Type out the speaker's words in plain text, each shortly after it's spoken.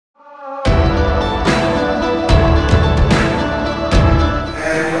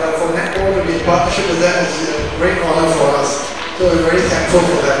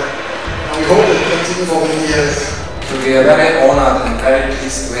thankful for that. And we hope it continues for many years. So we are very honored and very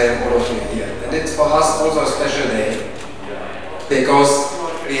pleased to have all of you here. And it's for us also a special day, because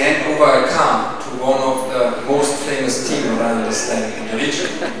we hand over a car to one of the most famous teams, what I understand, in the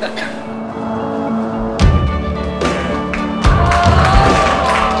region.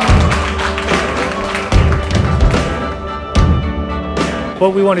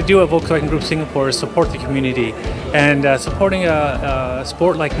 What we want to do at Volkswagen Group Singapore is support the community, and supporting a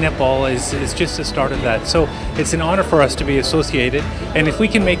sport like netball is just the start of that. So it's an honor for us to be associated, and if we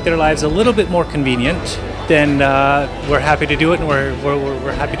can make their lives a little bit more convenient, then we're happy to do it, and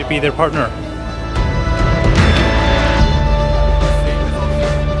we're happy to be their partner.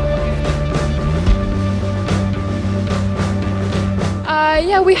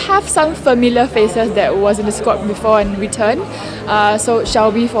 Yeah, we have some familiar faces that was in the squad before and returned. So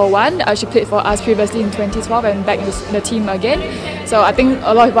Shelby for one, she played for us previously in 2012 and back in the team again. So I think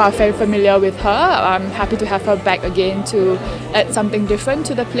a lot of people are very familiar with her. I'm happy to have her back again to add something different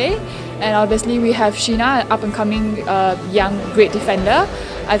to the play. And obviously we have Sheena, an up-and-coming young great defender.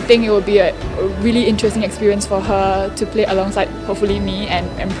 I think it will be a really interesting experience for her to play alongside hopefully me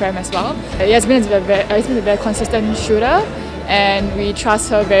and Prem as well. Yasmin is a very consistent shooter, and we trust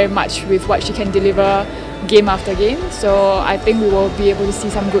her very much with what she can deliver game after game. So I think we will be able to see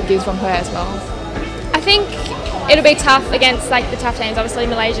some good games from her as well. I think it'll be tough against the tough teams. Obviously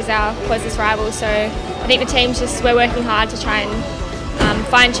Malaysia's our closest rival, so I think the team's we're working hard to try and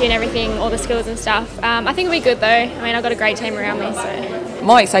fine-tune everything, all the skills and stuff. I think it'll be good though. I mean, I've got a great team around me. So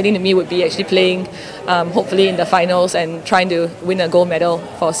more exciting to me would be actually playing hopefully in the finals and trying to win a gold medal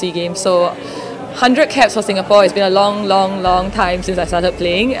for SEA Games. So 100 caps for Singapore. It's been a long time since I started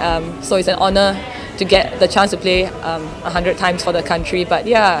playing, so it's an honour to get the chance to play 100 times for the country. But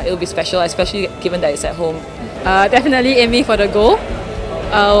yeah, it'll be special, especially given that it's at home. Definitely aiming for the goal.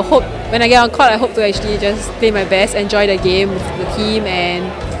 Hope when I get on court, I hope to actually just play my best, enjoy the game with the team,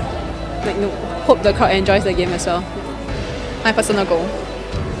 and hope the crowd enjoys the game as well. My personal goal: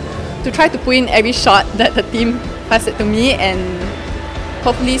 to try to put in every shot that the team passes to me and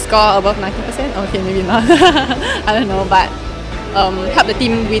hopefully score above 90%. Okay, maybe not. I don't know, but help the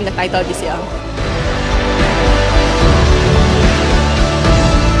team win the title this year.